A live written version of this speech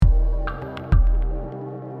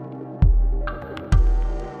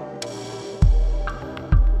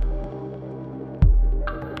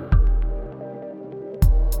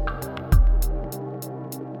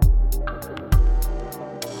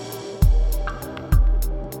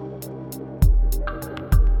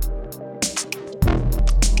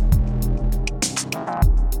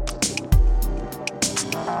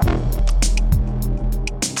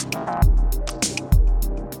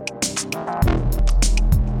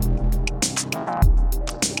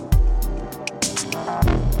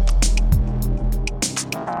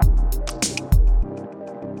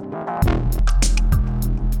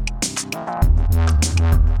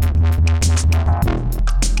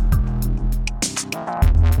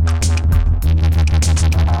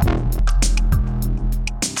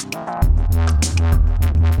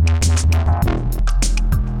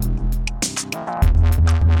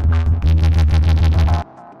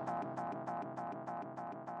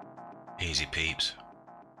Easy peeps.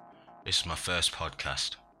 This is my first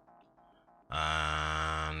podcast,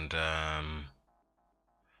 and I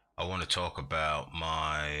want to talk about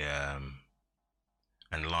my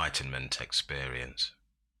enlightenment experience.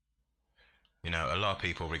 You know, a lot of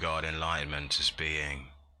people regard enlightenment as being,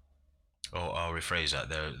 or I'll rephrase that,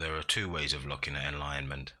 there are two ways of looking at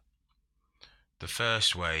enlightenment. The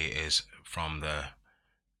first way is from the,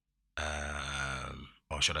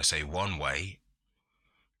 or should I say, one way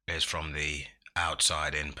is from the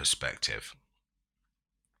outside in perspective,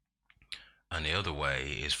 and the other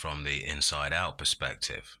way is from the inside out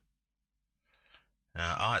perspective.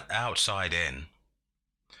 Now, outside in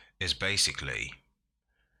is basically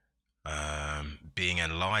being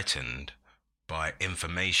enlightened by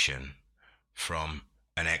information from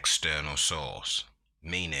an external source,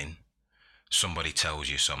 meaning somebody tells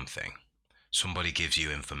you something, somebody gives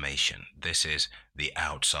you information. This is the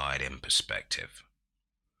outside in perspective.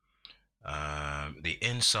 The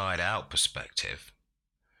inside out perspective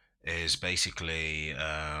is basically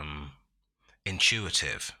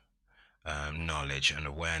intuitive knowledge and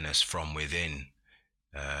awareness from within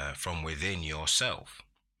yourself.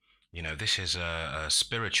 You know, this is a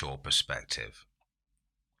spiritual perspective.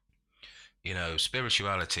 You know,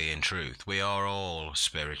 spirituality in truth, we are all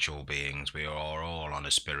spiritual beings. We are all on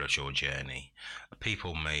a spiritual journey.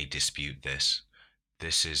 People may dispute this.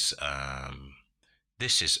 This is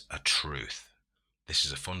a truth. This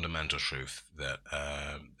is a fundamental truth that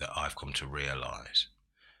I've come to realize,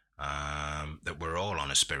 that we're all on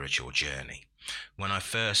a spiritual journey. When I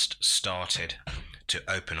first started to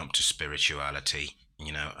open up to spirituality,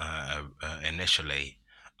 you know, initially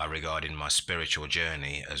I regarded my spiritual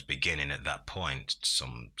journey as beginning at that point,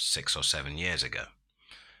 some 6 or 7 years ago.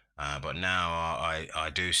 But now I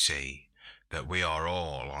do see that we are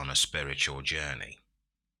all on a spiritual journey.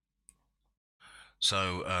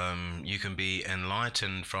 So you can be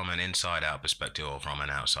enlightened from an inside out perspective or from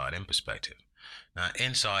an outside in perspective. Now,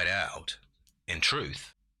 inside out, in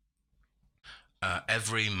truth,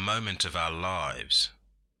 every moment of our lives,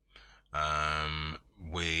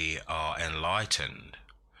 we are enlightened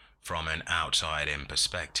from an outside in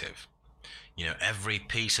perspective. You know, every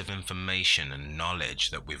piece of information and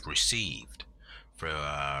knowledge that we've received through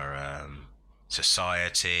our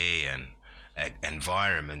society and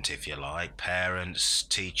environment, if you like, parents,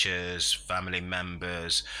 teachers, family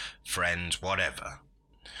members, friends, whatever,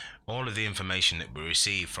 all of the information that we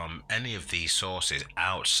receive from any of these sources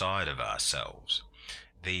outside of ourselves,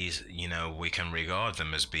 these, you know, we can regard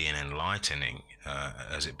them as being enlightening,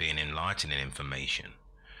 as it being enlightening information.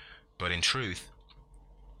 But in truth,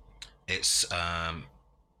 it's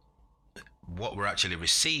what we're actually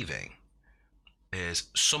receiving is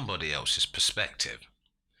somebody else's perspective.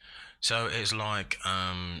 So it's like,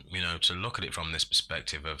 you know, to look at it from this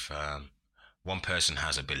perspective of one person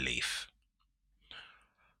has a belief,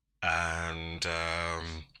 and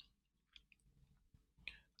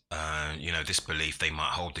you know, this belief, they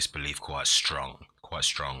might hold this belief quite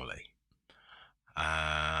strongly,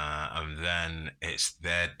 and then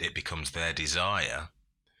it becomes their desire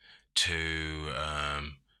to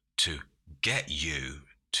get you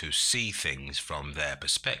to see things from their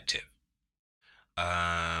perspective.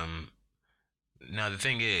 Now the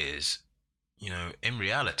thing is, you know, in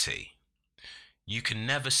reality, you can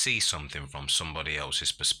never see something from somebody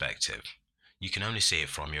else's perspective. You can only see it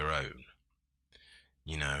from your own.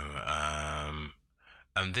 You know,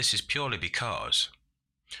 and this is purely because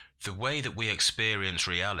the way that we experience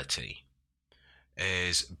reality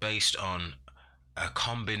is based on a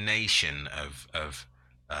combination of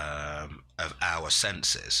our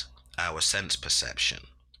senses, our sense perception.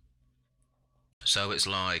 So it's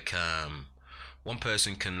like one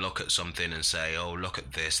person can look at something and say, oh, look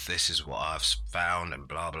at this, this is what I've found, and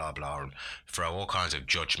blah, blah, blah, and throw all kinds of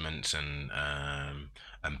judgments and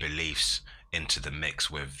beliefs into the mix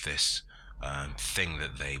with this thing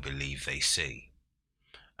that they believe they see.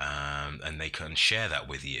 And they can share that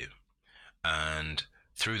with you. And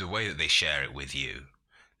through the way that they share it with you,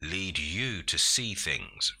 lead you to see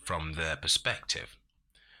things from their perspective.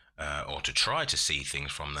 Or to try to see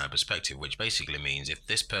things from their perspective, which basically means if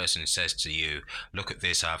this person says to you, look at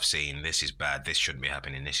this I've seen, this is bad, this shouldn't be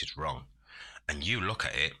happening, this is wrong, and you look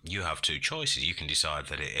at it, you have two choices. You can decide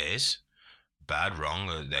that it is bad,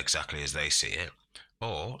 wrong, exactly as they see it,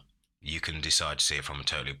 or you can decide to see it from a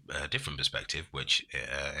totally different perspective, which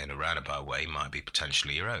in a roundabout way might be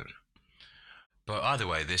potentially your own. But either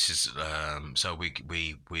way, this is so we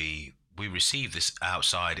receive this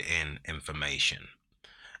outside in information,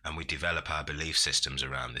 and we develop our belief systems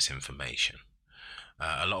around this information.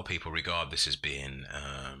 A lot of people regard this as being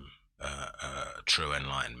true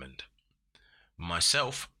enlightenment.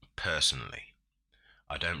 Myself, personally,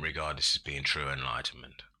 I don't regard this as being true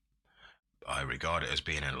enlightenment. I regard it as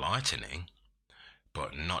being enlightening,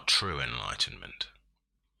 but not true enlightenment.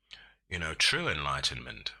 True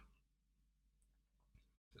enlightenment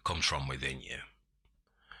comes from within you.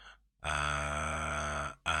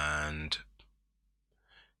 And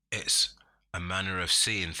it's a manner of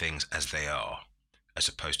seeing things as they are, as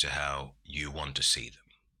opposed to how you want to see them.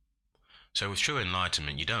 So with true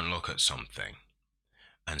enlightenment, you don't look at something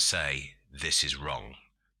and say, this is wrong,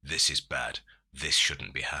 this is bad, this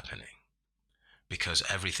shouldn't be happening. Because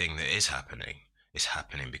everything that is happening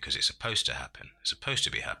because it's supposed to happen. It's supposed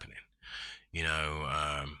to be happening.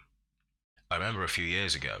 I remember a few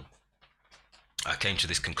years ago, I came to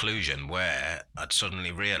this conclusion where I'd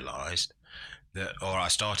suddenly realized that, or I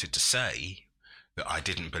started to say that I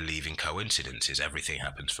didn't believe in coincidences. Everything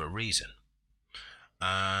happens for a reason.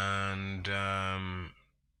 And, and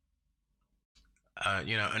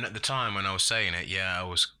at the time when I was saying it, I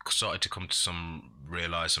was started to come to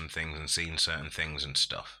realize some things and seeing certain things and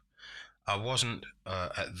stuff. I wasn't,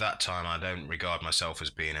 at that time, I don't regard myself as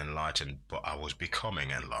being enlightened, but I was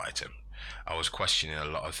becoming enlightened. I was questioning a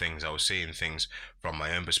lot of things. I was seeing things from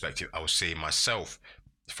my own perspective. I was seeing myself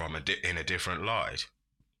in a different light.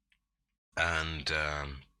 And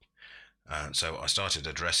so I started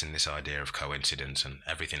addressing this idea of coincidence, and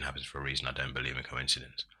everything happens for a reason. I don't believe in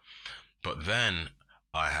coincidence. But then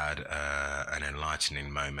I had an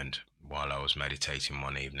enlightening moment while I was meditating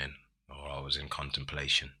one evening, or I was in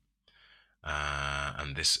contemplation.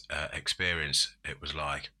 And this experience, it was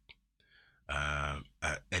like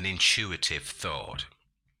an intuitive thought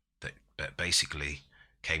that basically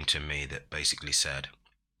came to me, that basically said,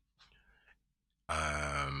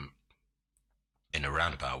 in a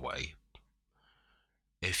roundabout way,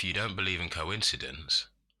 if you don't believe in coincidence,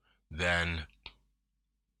 then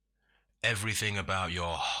everything about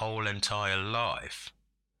your whole entire life,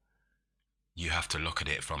 you have to look at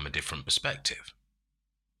it from a different perspective.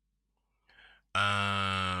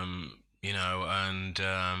 And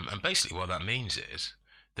basically what that means is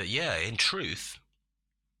that, in truth,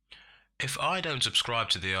 if I don't subscribe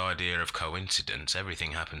to the idea of coincidence,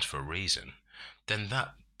 everything happens for a reason, then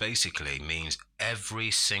that basically means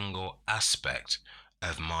every single aspect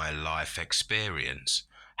of my life experience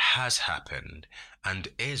has happened and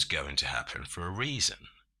is going to happen for a reason.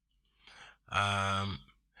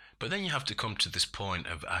 But then you have to come to this point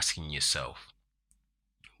of asking yourself,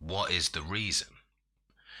 what is the reason?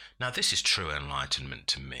 Now, this is true enlightenment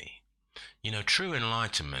to me. True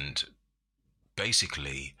enlightenment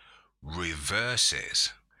basically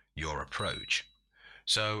reverses your approach.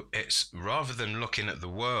 So it's, rather than looking at the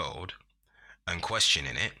world and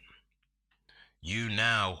questioning it, you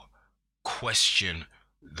now question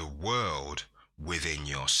the world within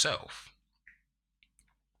yourself.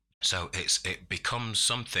 So it becomes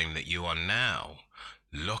something that you are now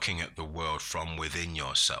looking at the world from within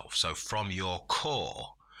yourself. So from your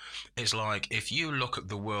core, it's like if you look at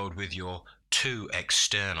the world with your two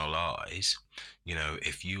external eyes,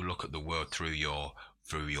 if you look at the world through your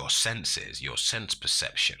senses, your sense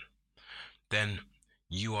perception, then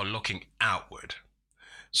you are looking outward.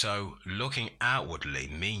 So looking outwardly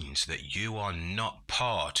means that you are not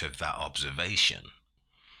part of that observation.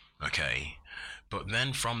 Okay? But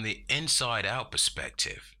then from the inside out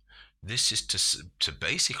perspective, this is to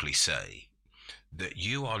basically say that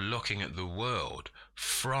you are looking at the world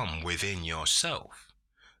from within yourself.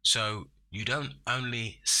 So you don't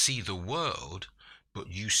only see the world, but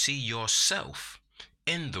you see yourself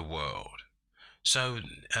in the world. So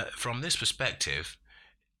from this perspective,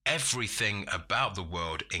 everything about the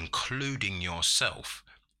world, including yourself,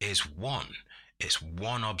 is one. It's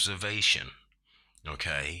one observation.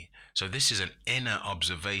 Okay? So this is an inner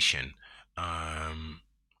observation, an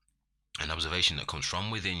observation that comes from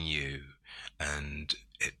within you, and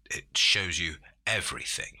it shows you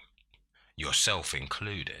everything, yourself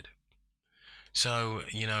included. So,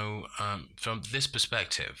 from this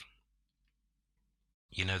perspective,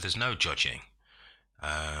 there's no judging.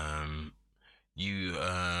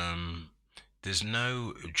 There's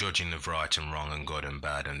no judging of right and wrong and good and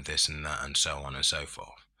bad and this and that and so on and so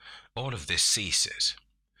forth. All of this ceases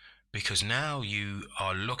because now you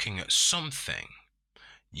are looking at something.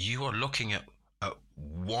 You are looking at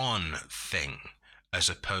one thing as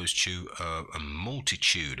opposed to a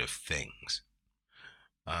multitude of things.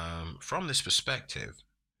 From this perspective,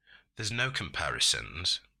 there's no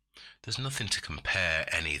comparisons. There's nothing to compare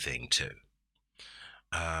anything to.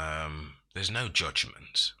 There's no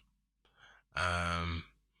judgments.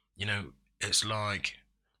 It's like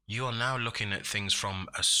you are now looking at things from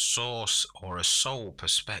a source or a soul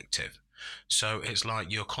perspective, So it's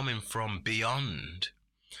like you're coming from beyond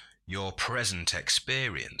your present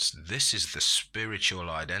experience. This is the spiritual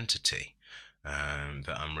identity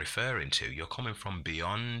that I'm referring to. You're coming from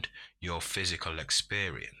beyond your physical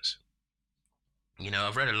experience.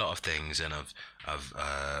 I've read a lot of things, and I've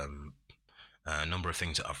a number of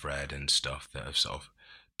things that I've read and stuff that have sort of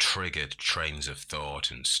triggered trains of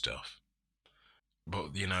thought and stuff.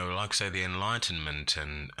 But like I say, the enlightenment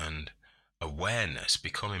and awareness,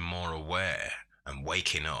 becoming more aware and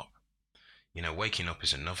waking up. Waking up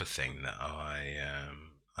is another thing that I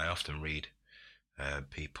often read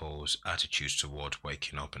people's attitudes towards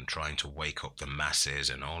waking up and trying to wake up the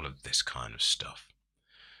masses and all of this kind of stuff.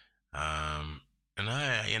 And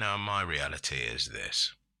my reality is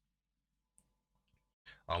this.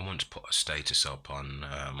 I once put a status up on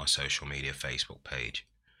my social media Facebook page.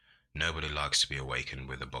 Nobody likes to be awakened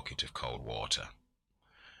with a bucket of cold water.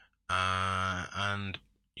 And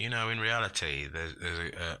in reality, there's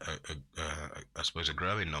I suppose, a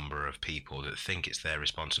growing number of people that think it's their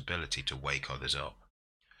responsibility to wake others up.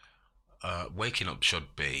 Waking up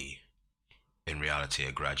should be, in reality,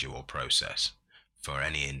 a gradual process for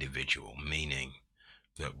any individual, meaning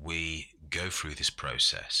that we go through this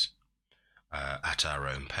process at our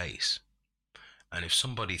own pace. And if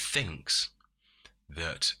somebody thinks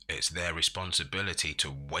that it's their responsibility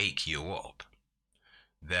to wake you up,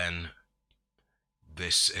 then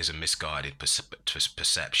this is a misguided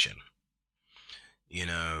perception.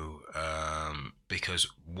 Because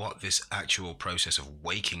what this actual process of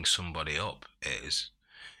waking somebody up is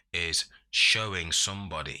showing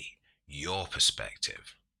somebody your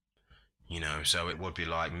perspective. So it would be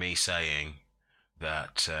like me saying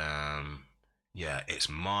that, yeah, it's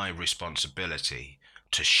my responsibility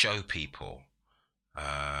to show people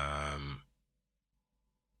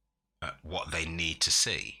what they need to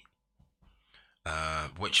see,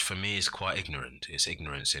 which for me is quite ignorant. It's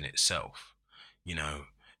ignorance in itself. You know,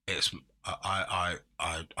 it's I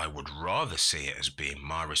would rather see it as being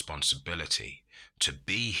my responsibility to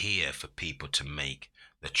be here for people to make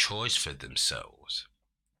the choice for themselves.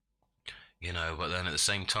 But then at the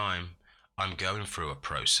same time, I'm going through a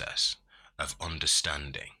process of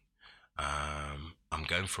understanding. I'm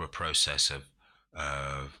going through a process of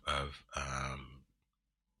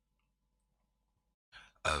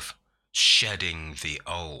shedding the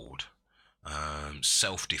old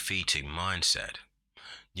self-defeating mindset.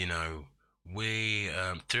 You know, we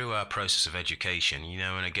through our process of education,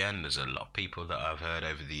 and again, there's a lot of people that I've heard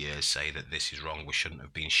over the years say that this is wrong. We shouldn't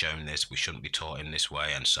have been shown this. We shouldn't be taught in this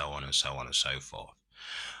way, and so on and so on and so forth.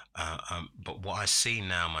 But what I see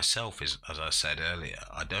now myself is, as I said earlier,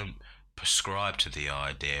 I don't prescribe to the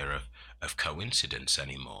idea of coincidence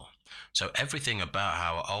anymore. So everything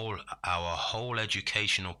about our whole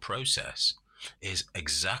educational process is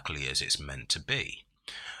exactly as it's meant to be.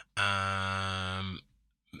 Um,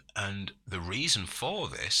 and the reason for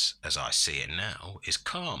this, as I see it now, is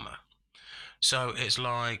karma. So it's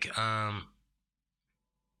like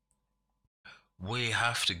we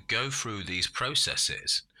have to go through these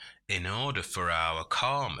processes in order for our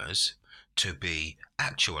karmas to be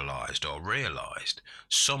actualized or realized.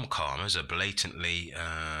 Some karmas are blatantly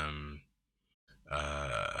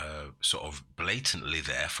sort of blatantly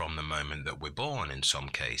there from the moment that we're born in some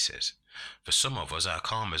cases. For some of us, our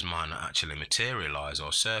karmas might not actually materialize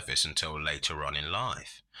or surface until later on in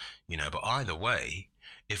life. But either way,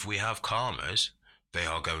 if we have karmas, they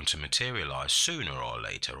are going to materialize sooner or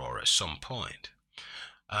later or at some point.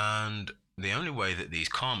 And the only way that these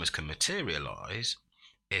karmas can materialize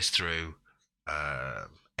is through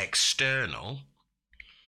external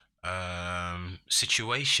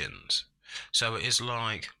situations. So it is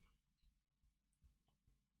like,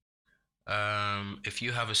 if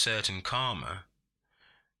you have a certain karma,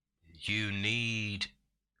 you need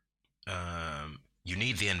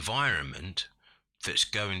the environment that's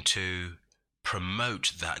going to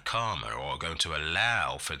promote that karma or going to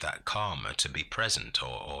allow for that karma to be present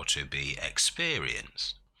or to be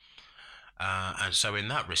experienced. And so in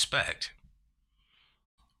that respect,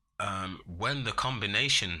 when the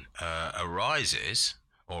combination arises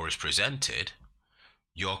or is presented,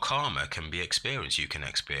 your karma can be experienced. You can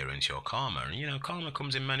experience your karma, and karma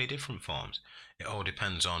comes in many different forms. It all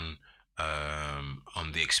depends on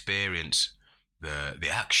the experience, the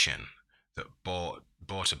action that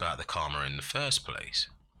brought about the karma in the first place.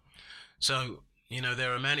 So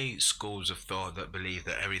there are many schools of thought that believe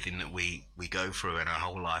that everything that we go through in our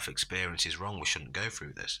whole life experience is wrong. We shouldn't go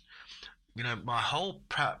through this. My whole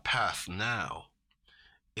path now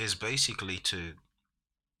is basically to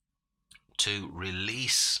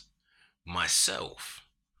release myself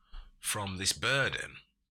from this burden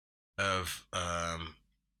of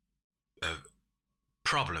of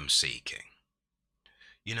problem seeking.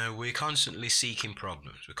 We're constantly seeking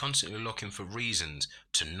problems. We're constantly looking for reasons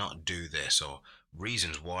to not do this, or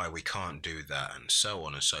reasons why we can't do that, and so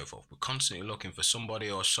on and so forth. We're constantly looking for somebody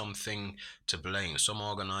or something to blame, some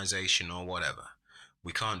organization or whatever.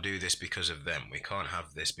 We can't do this because of them. We can't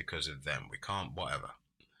have this because of them. We can't whatever.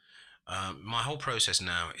 My whole process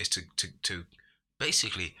now is to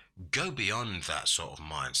basically go beyond that sort of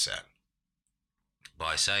mindset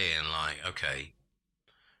by saying, like, okay,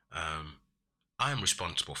 um, I am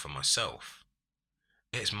responsible for myself.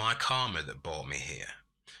 It's my karma that brought me here.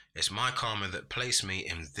 It's my karma that placed me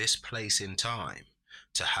in this place in time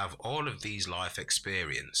to have all of these life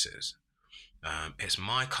experiences. It's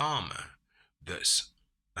my karma that's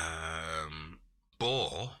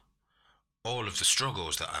bore all of the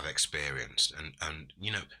struggles that I've experienced, and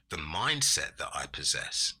the mindset that I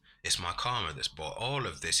possess. It's my karma that's brought all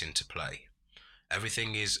of this into play.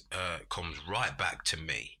 Everything is comes right back to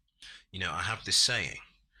me. I have this saying: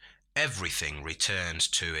 everything returns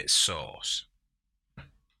to its source.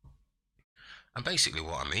 And basically,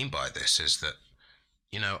 what I mean by this is that,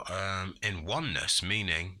 in oneness,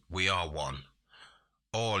 meaning we are one,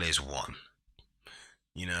 all is one.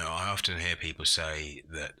 I often hear people say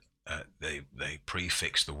that they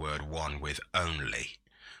prefix the word one with only.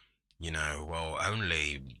 Well,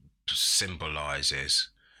 only symbolizes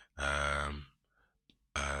or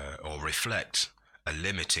reflects a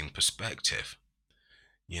limiting perspective.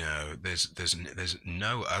 There's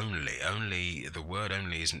no only the word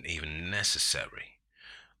only isn't even necessary.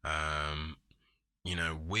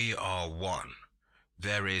 We are one.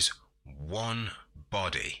 There is one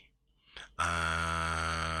body.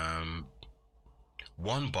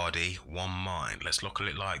 One body, one mind. Let's look at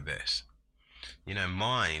it like this.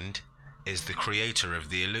 Mind is the creator of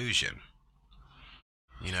the illusion.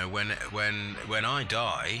 When I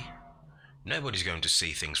die, nobody's going to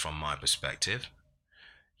see things from my perspective.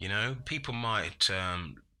 People might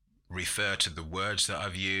refer to the words that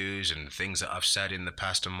I've used and things that I've said in the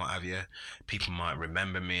past and what have you. People might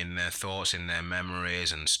remember me in their thoughts, in their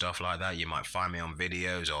memories and stuff like that. You might find me on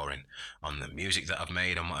videos or on the music that I've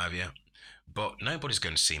made and what have you. But nobody's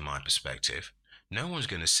going to see my perspective. No one's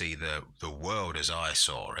going to see the world as I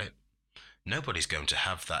saw it. Nobody's going to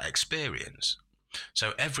have that experience.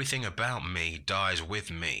 So everything about me dies with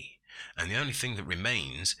me. And the only thing that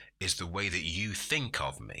remains is the way that you think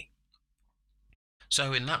of me.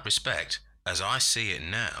 So in that respect, as I see it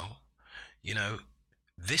now,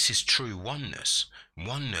 this is true oneness.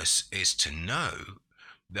 Oneness is to know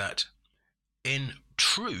that in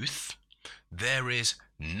truth, there is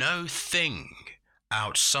no thing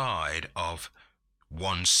outside of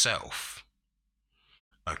oneself.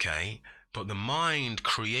 Okay? But the mind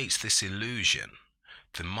creates this illusion.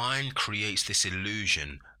 The mind creates this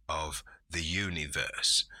illusion of the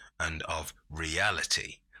universe and of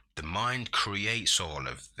reality. The mind creates all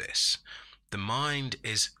of this. The mind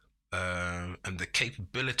is, and the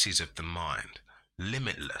capabilities of the mind,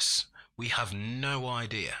 limitless. We have no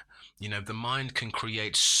idea. The mind can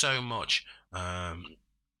create so much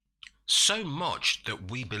that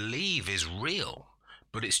we believe is real,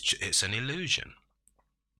 but it's an illusion.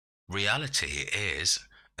 Reality is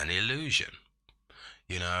an illusion,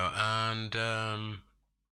 and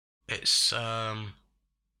it's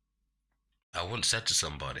I once said to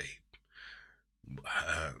somebody,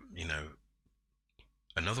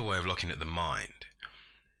 another way of looking at the mind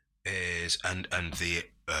is, and the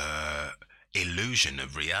illusion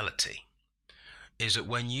of reality, is that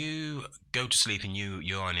when you go to sleep and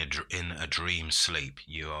you're in a dream sleep,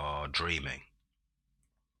 you are dreaming.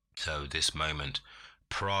 So this moment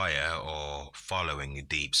prior or following a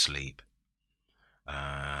deep sleep,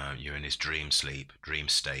 you're in this dream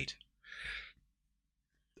state,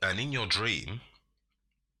 and in your dream,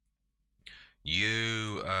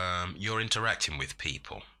 you're interacting with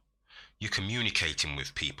people, you're communicating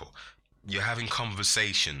with people, you're having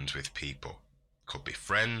conversations with people. Could be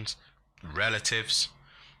friends, relatives,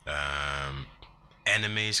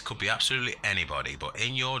 enemies, could be absolutely anybody. But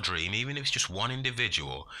in your dream, even if it's just one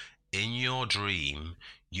individual, in your dream,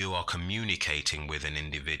 you are communicating with an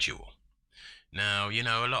individual. Now,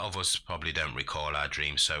 a lot of us probably don't recall our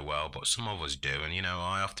dreams so well, but some of us do. And,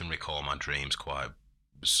 I often recall my dreams quite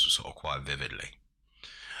vividly.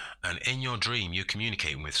 And in your dream, you're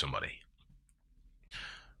communicating with somebody.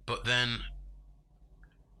 But then,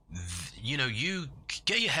 you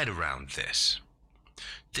get your head around this.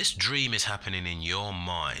 This dream is happening in your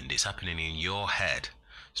mind. It's happening in your head.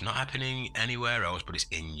 It's not happening anywhere else, but it's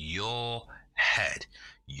in your head.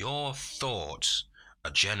 Your thoughts are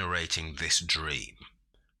generating this dream.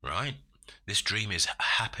 right? This dream is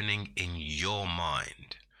happening in your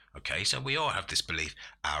mind. Okay, so we all have this belief,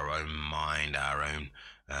 our own mind, our own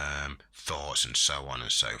thoughts, and so on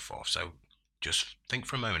and so forth. So just think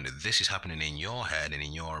for a moment that this is happening in your head and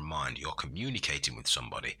in your mind. You're communicating with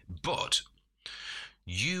somebody, but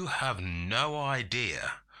you have no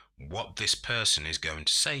idea what this person is going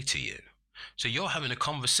to say to you. So you're having a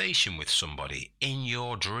conversation with somebody in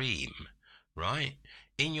your dream, right?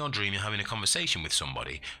 In your dream, you're having a conversation with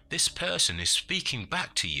somebody. This person is speaking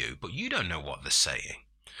back to you, but you don't know what they're saying.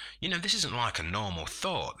 This isn't like a normal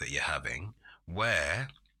thought that you're having where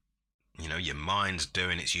your mind's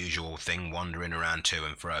doing its usual thing, wandering around to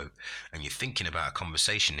and fro, and you're thinking about a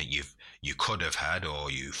conversation that you could have had,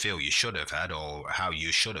 or you feel you should have had, or how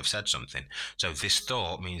you should have said something. So this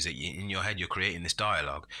thought means that in your head you're creating this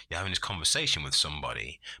dialogue, you're having this conversation with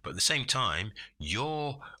somebody, but at the same time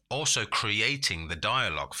you're also creating the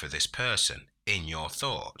dialogue for this person in your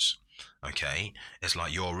thoughts. Okay, it's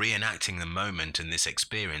like you're reenacting the moment and this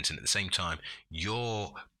experience, and at the same time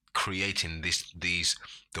you're creating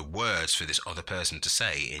the words for this other person to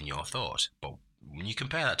say in your thoughts. But when you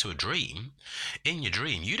compare that to a dream, in your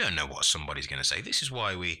dream you don't know what somebody's going to say. This is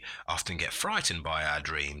why we often get frightened by our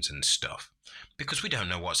dreams and stuff, because we don't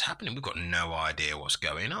know what's happening. We've got no idea what's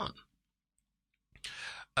going on.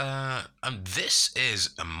 And this is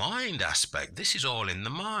a mind aspect. This is all in the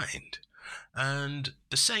mind. And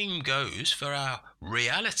the same goes for our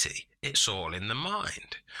reality. It's all in the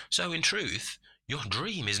mind. So in truth, your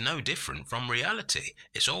dream is no different from reality.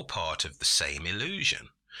 It's all part of the same illusion.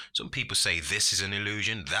 Some people say this is an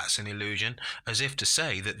illusion, that's an illusion, as if to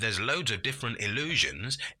say that there's loads of different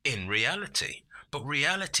illusions in reality. But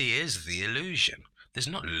reality is the illusion. There's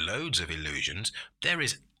not loads of illusions. There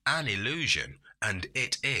is an illusion, and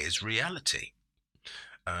it is reality.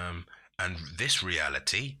 And this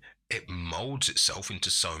reality, it molds itself into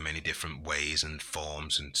so many different ways and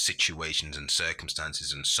forms and situations and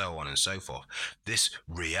circumstances and so on and so forth. This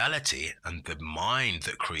reality and the mind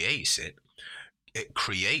that creates it, it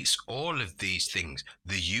creates all of these things,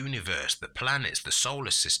 the universe, the planets, the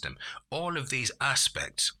solar system. All of these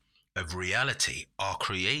aspects of reality are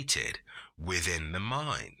created within the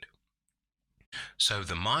mind. So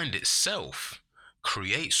the mind itself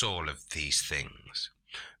creates all of these things.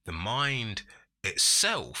 The mind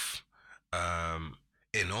itself,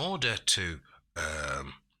 in order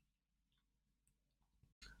um,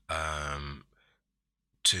 um,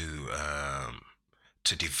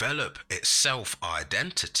 to develop its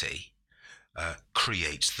self-identity,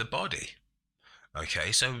 creates the body.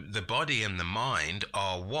 Okay, so the body and the mind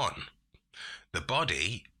are one. The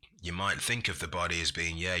body, you might think of the body as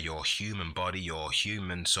being, your human body, your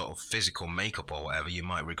human sort of physical makeup or whatever. You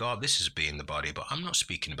might regard this as being the body, but I'm not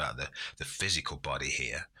speaking about the physical body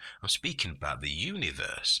here. I'm speaking about the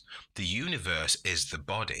universe. The universe is the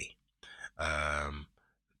body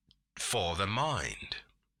for the mind.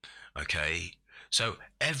 Okay, so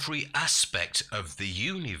every aspect of the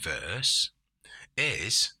universe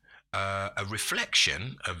is a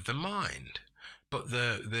reflection of the mind. But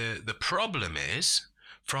the problem is,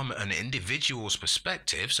 from an individual's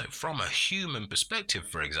perspective, so from a human perspective,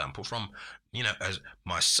 for example, from, as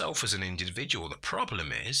myself as an individual, the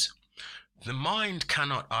problem is the mind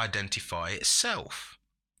cannot identify itself.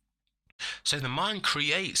 So the mind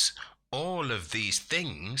creates all of these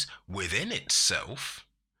things within itself,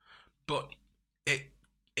 but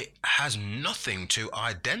it has nothing to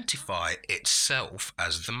identify itself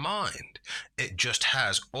as the mind. It just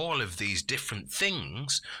has all of these different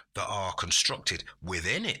things that are constructed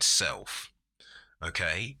within itself.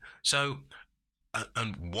 Okay, so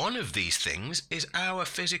and one of these things is our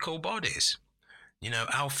physical bodies.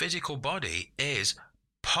 Our physical body is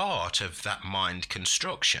part of that mind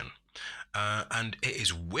construction. And it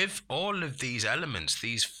is with all of these elements,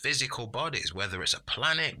 these physical bodies, whether it's a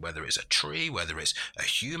planet, whether it's a tree, whether it's a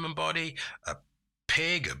human body, a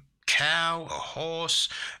pig, a cow, a horse,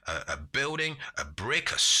 a building, a brick,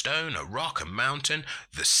 a stone, a rock, a mountain,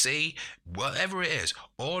 the sea, whatever it is,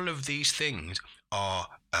 all of these things are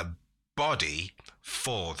a body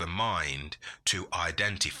for the mind to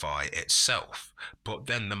identify itself. But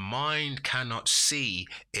then the mind cannot see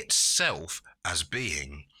itself as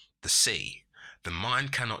being the sea. The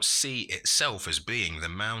mind cannot see itself as being the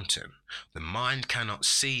mountain. The mind cannot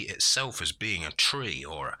see itself as being a tree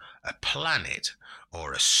or a planet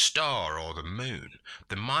or a star or the moon.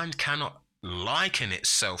 The mind cannot liken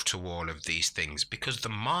itself to all of these things because the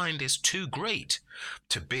mind is too great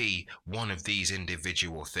to be one of these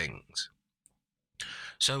individual things.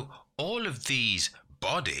 So all of these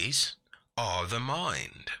bodies are the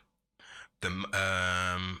mind.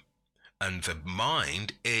 And the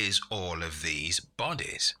mind is all of these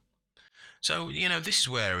bodies. So, this is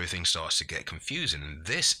where everything starts to get confusing. And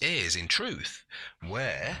this is, in truth,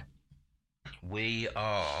 where we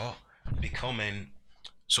are becoming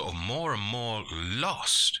sort of more and more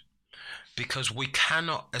lost, because we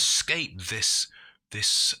cannot escape this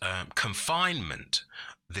confinement,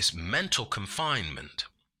 this mental confinement.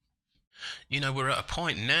 We're at a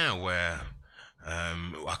point now where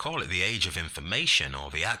I call it the age of information, or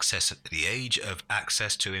the age of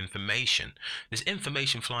access to information. There's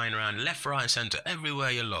information flying around left, right, and centre, everywhere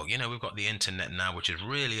you look. We've got the internet now, which has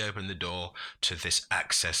really opened the door to this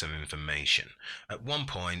access of information. At one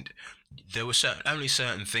point, there were only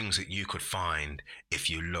certain things that you could find if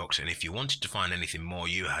you looked, and if you wanted to find anything more,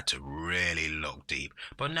 you had to really look deep.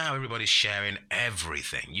 But now everybody's sharing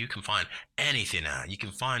everything. You can find anything out. You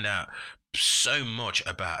can find out so much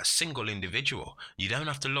about a single individual. You don't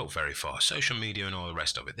have to look very far. Social media and all the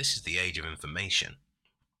rest of it. This is the age of information.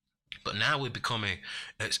 But now we're becoming,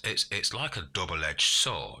 it's like a double-edged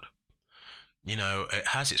sword. It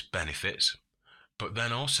has its benefits, but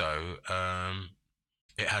then also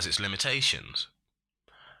it has its limitations.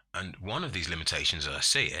 And one of these limitations, as I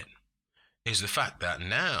see it, is the fact that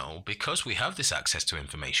now, because we have this access to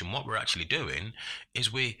information, what we're actually doing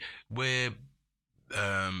is we're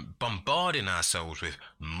bombarding ourselves with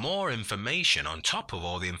more information on top of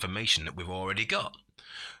all the information that we've already got.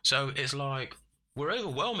 So it's like we're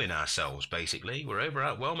overwhelming ourselves, basically. We're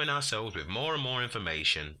overwhelming ourselves with more and more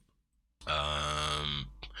information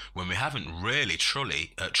when we haven't really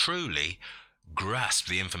truly grasped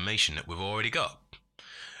the information that we've already got.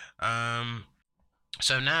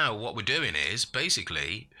 So now what we're doing is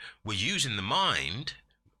basically we're using the mind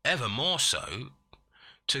ever more so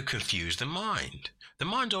to confuse the mind. The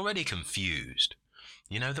mind's already confused.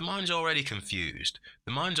 The mind's already confused.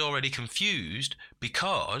 The mind's already confused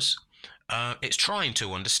because it's trying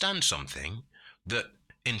to understand something that,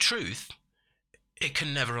 in truth, it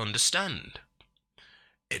can never understand.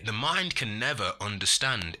 The mind can never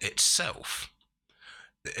understand itself.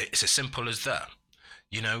 It's as simple as that.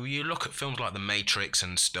 You look at films like The Matrix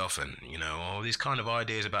and stuff, and, all these kind of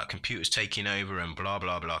ideas about computers taking over and blah,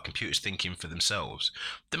 blah, blah, computers thinking for themselves.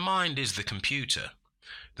 The mind is the computer.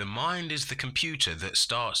 The mind is the computer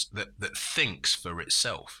that thinks for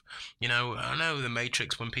itself. I know The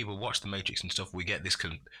Matrix, when people watch The Matrix and stuff, we get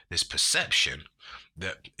this perception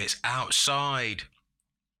that it's outside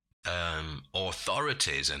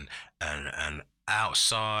authorities and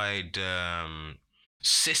outside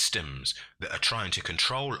systems that are trying to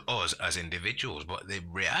control us as individuals. But the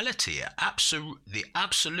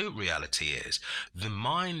absolute reality is the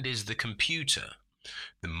mind is the computer.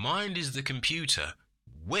 The mind is the computer,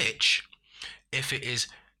 which, if it is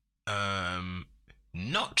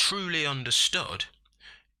not truly understood,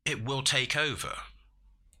 it will take over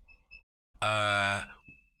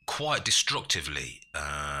quite destructively,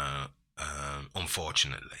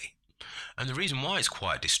 unfortunately. And the reason why it's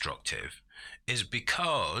quite destructive is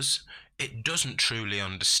because it doesn't truly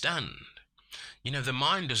understand. The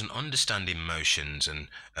mind doesn't understand emotions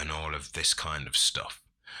and all of this kind of stuff.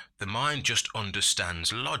 The mind just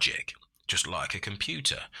understands logic, just like a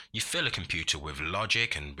computer. You fill a computer with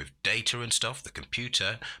logic and with data and stuff, the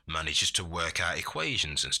computer manages to work out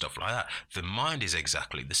equations and stuff like that. The mind is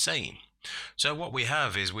exactly the same. So what we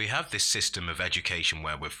have is this system of education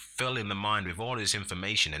where we're filling the mind with all this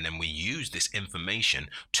information, and then we use this information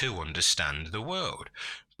to understand the world.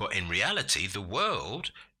 But in reality, the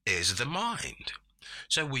world is the mind.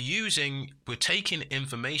 So we're taking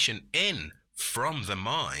information in from the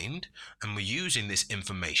mind, and we're using this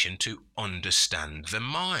information to understand the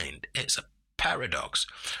mind. It's a paradox,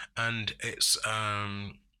 and it's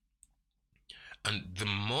and the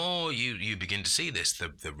more you begin to see this,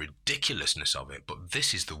 the ridiculousness of it. But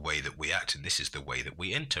this is the way that we act, and this is the way that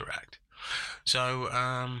we interact. So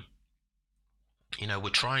we're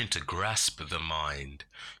trying to grasp the mind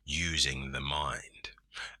using the mind,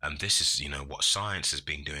 and this is what science has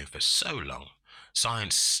been doing for so long.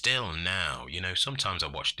 Science still now, sometimes I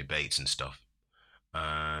watch debates and stuff,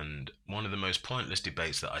 and one of the most pointless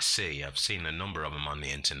debates that I've seen a number of them on the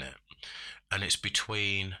internet, and it's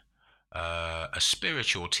between a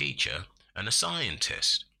spiritual teacher and a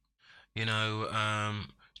scientist.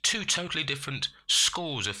 Two totally different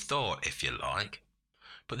schools of thought, if you like.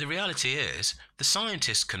 But the reality is, the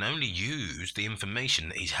scientist can only use the information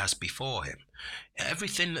that he has before him.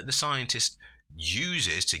 Everything that the scientist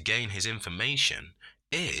uses to gain his information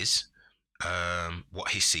is what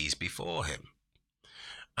he sees before him.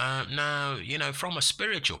 Now, from a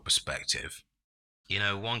spiritual perspective,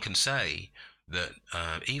 one can say that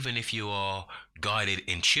even if you are guided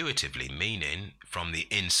intuitively, meaning from the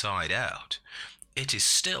inside out, it is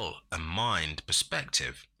still a mind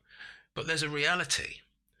perspective. But there's a reality,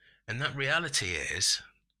 and that reality is,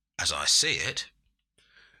 as I see it,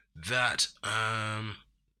 that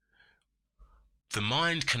the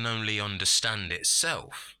mind can only understand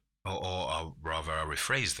itself, or rather, I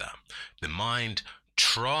rephrase that. The mind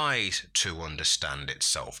tries to understand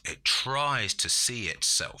itself, it tries to see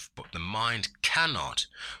itself, but the mind cannot,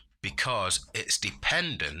 because it's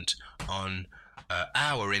dependent on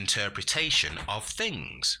our interpretation of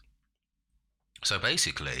things. So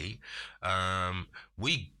basically,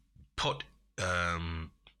 we put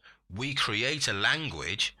we create a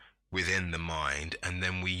language within the mind, and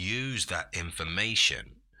then we use that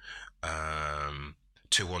information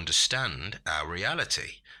to understand our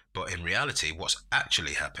reality. But in reality, what's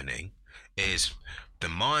actually happening is the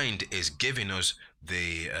mind is giving us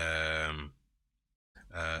the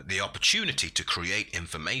opportunity to create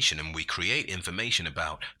information, and we create information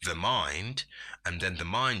about the mind, and then the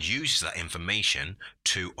mind uses that information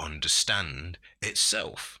to understand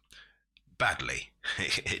itself badly.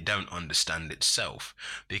 It don't understand itself,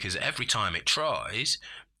 because every time it tries,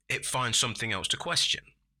 it finds something else to question.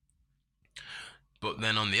 But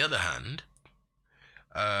then on the other hand,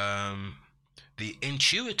 the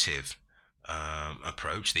intuitive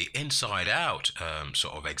approach, the inside out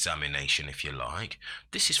sort of examination, if you like,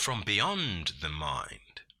 this is from beyond the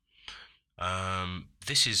mind.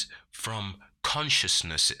 This is from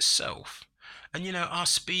consciousness itself. And I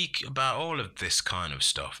speak about all of this kind of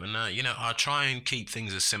stuff, and I try and keep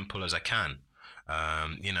things as simple as I can.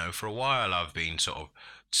 For a while I've been sort of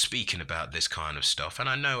speaking about this kind of stuff, and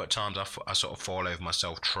I know at times I sort of fall over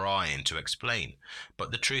myself trying to explain.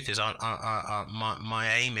 But the truth is, my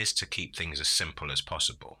aim is to keep things as simple as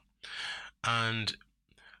possible. And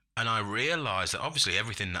I realise that obviously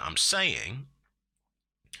everything that I'm saying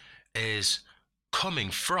is coming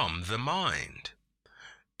from the mind,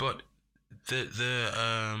 but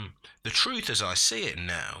the truth as I see it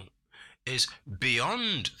now is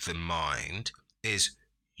beyond the mind is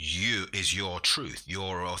your truth,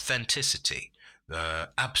 your authenticity, the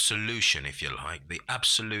absolution, if you like, the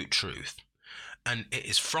absolute truth. And it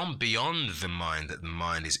is from beyond the mind that the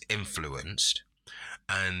mind is influenced,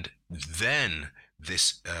 and then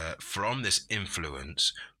this from this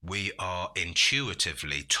influence we are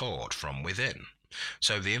intuitively taught from within.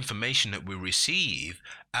 So the information that we receive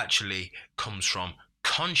actually comes from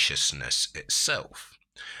consciousness itself.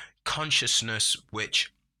 Consciousness,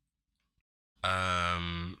 which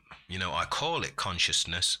I call it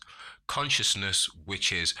consciousness,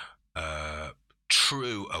 which is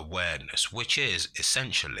true awareness, which is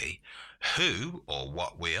essentially who or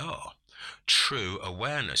what we are. True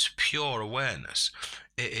awareness, pure awareness.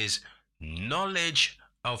 It is knowledge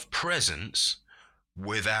of presence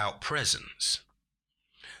without presence.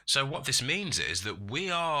 So what this means is that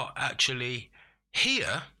we are actually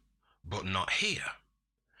here, but not here.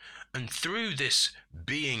 And through this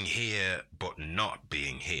being here, but not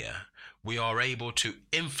being here, we are able to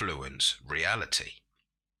influence reality.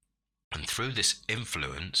 And through this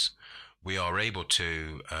influence, we are able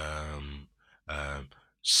to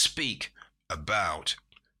speak about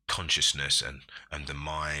consciousness and the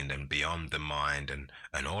mind and beyond the mind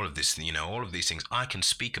and all of this, all of these things. I can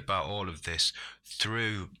speak about all of this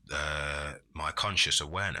through my conscious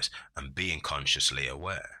awareness and being consciously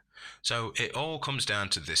aware. So it all comes down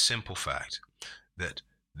to this simple fact that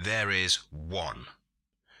there is one,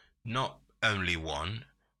 not only one,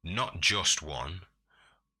 not just one,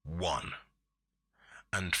 one.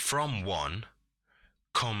 And from one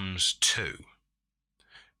comes two,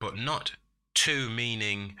 but not two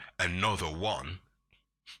meaning another one.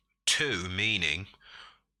 Two meaning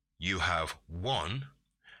you have one,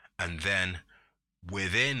 and then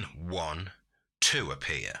within one, two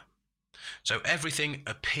appear. So everything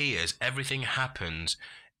appears, everything happens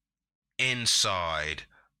inside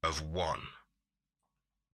of one.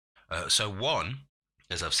 So one,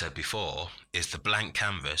 as I've said before, is the blank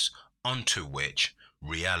canvas onto which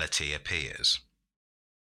reality appears.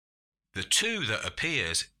 The two that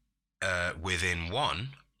appears within one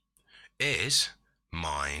is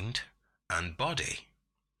mind and body.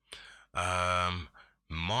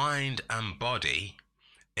 Mind and body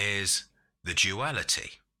is the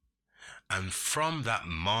duality. And from that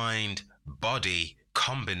mind-body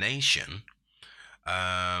combination,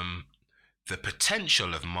 the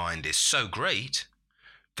potential of mind is so great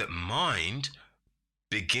that mind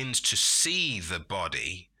begins to see the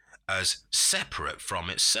body as separate from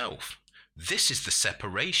itself. This is the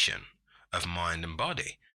separation of mind and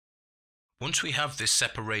body. Once we have this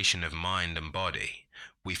separation of mind and body,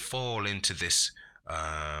 we fall into this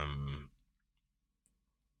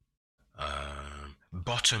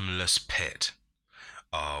bottomless pit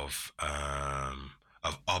of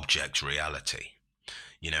object reality.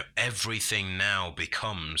 Everything now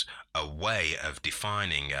becomes a way of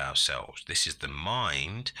defining ourselves. This is the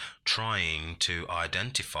mind trying to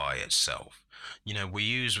identify itself. We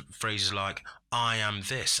use phrases like, I am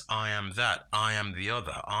this, I am that, I am the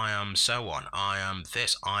other, I am so on, I am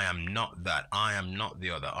this, I am not that, I am not the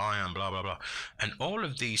other, I am blah, blah, blah. And all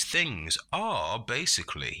of these things are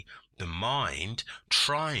basically the mind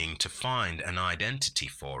trying to find an identity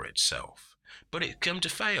for itself. But it's going to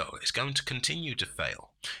fail. It's going to continue to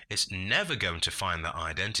fail. It's never going to find that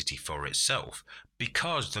identity for itself,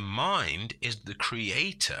 because the mind is the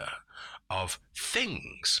creator of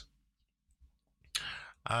things.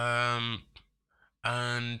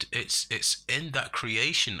 And it's in that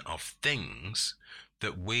creation of things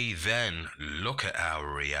that we then look at our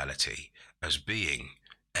reality as being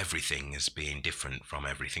everything as being different from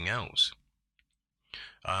everything else.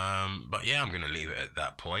 But yeah, I'm going to leave it at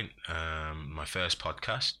that point. My first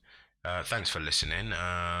podcast. Thanks for listening,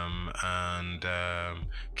 and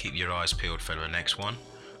keep your eyes peeled for the next one.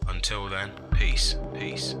 Until then, peace,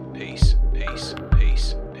 peace, peace.